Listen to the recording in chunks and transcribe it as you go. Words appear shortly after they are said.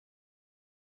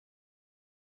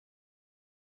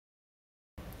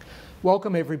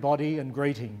Welcome everybody and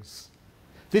greetings.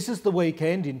 This is the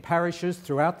weekend in parishes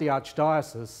throughout the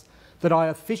Archdiocese that I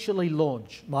officially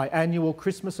launch my annual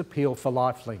Christmas appeal for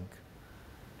LifeLink.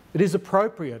 It is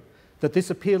appropriate that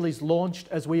this appeal is launched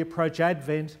as we approach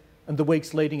Advent and the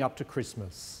weeks leading up to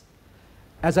Christmas.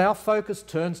 As our focus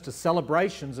turns to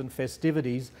celebrations and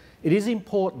festivities, it is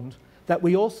important that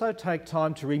we also take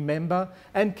time to remember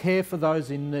and care for those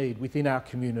in need within our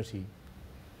community.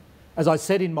 As I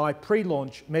said in my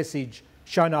pre-launch message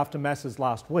shown after Masses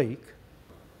last week,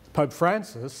 Pope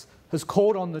Francis has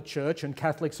called on the Church and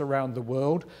Catholics around the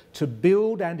world to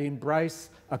build and embrace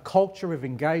a culture of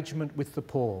engagement with the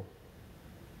poor.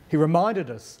 He reminded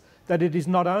us that it is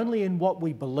not only in what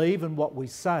we believe and what we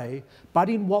say, but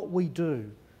in what we do,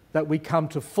 that we come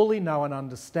to fully know and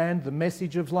understand the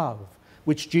message of love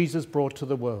which Jesus brought to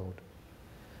the world.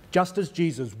 Just as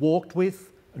Jesus walked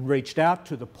with and reached out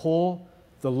to the poor,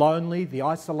 the lonely, the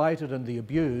isolated and the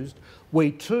abused,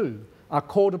 we too are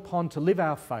called upon to live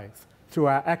our faith through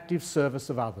our active service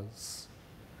of others.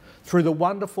 Through the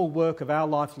wonderful work of our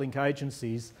LifeLink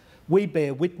agencies, we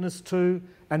bear witness to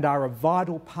and are a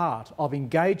vital part of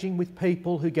engaging with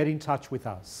people who get in touch with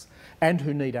us and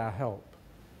who need our help.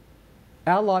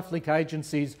 Our LifeLink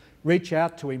agencies reach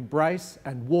out to embrace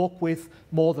and walk with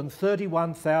more than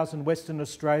 31,000 Western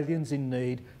Australians in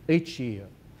need each year,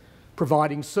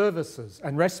 providing services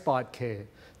and respite care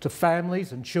to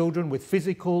families and children with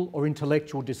physical or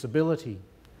intellectual disability,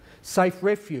 safe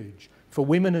refuge for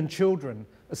women and children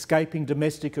escaping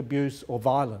domestic abuse or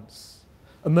violence,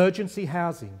 emergency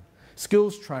housing,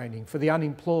 skills training for the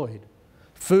unemployed,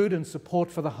 food and support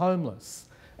for the homeless,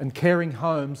 and caring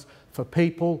homes for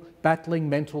people battling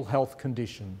mental health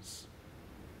conditions.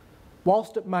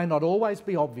 Whilst it may not always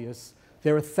be obvious,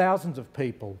 there are thousands of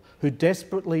people who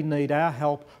desperately need our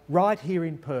help right here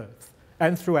in Perth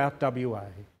and throughout WA.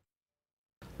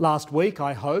 Last week,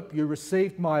 I hope you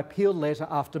received my appeal letter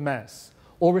after Mass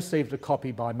or received a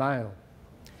copy by mail.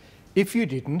 If you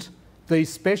didn't,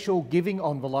 these special giving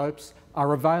envelopes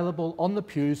are available on the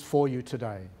pews for you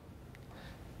today.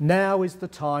 Now is the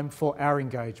time for our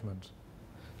engagement.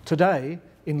 Today,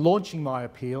 in launching my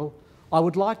appeal, I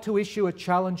would like to issue a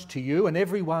challenge to you and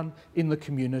everyone in the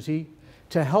community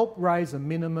to help raise a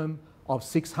minimum of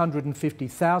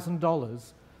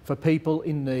 $650,000 for people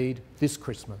in need this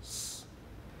Christmas.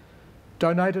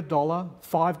 Donate $1,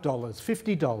 $5,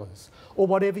 $50, or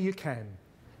whatever you can.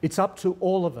 It's up to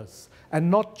all of us,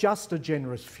 and not just a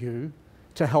generous few,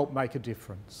 to help make a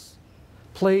difference.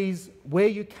 Please, where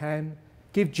you can,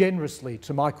 give generously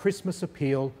to my Christmas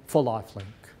appeal for LifeLink.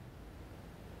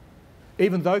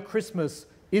 Even though Christmas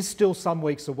is still some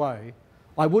weeks away,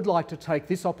 I would like to take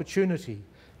this opportunity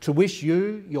to wish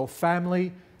you, your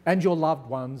family and your loved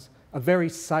ones a very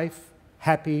safe,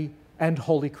 happy and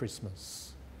holy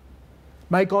Christmas.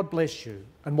 May God bless you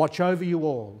and watch over you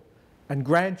all and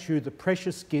grant you the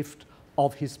precious gift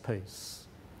of His peace.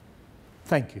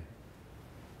 Thank you.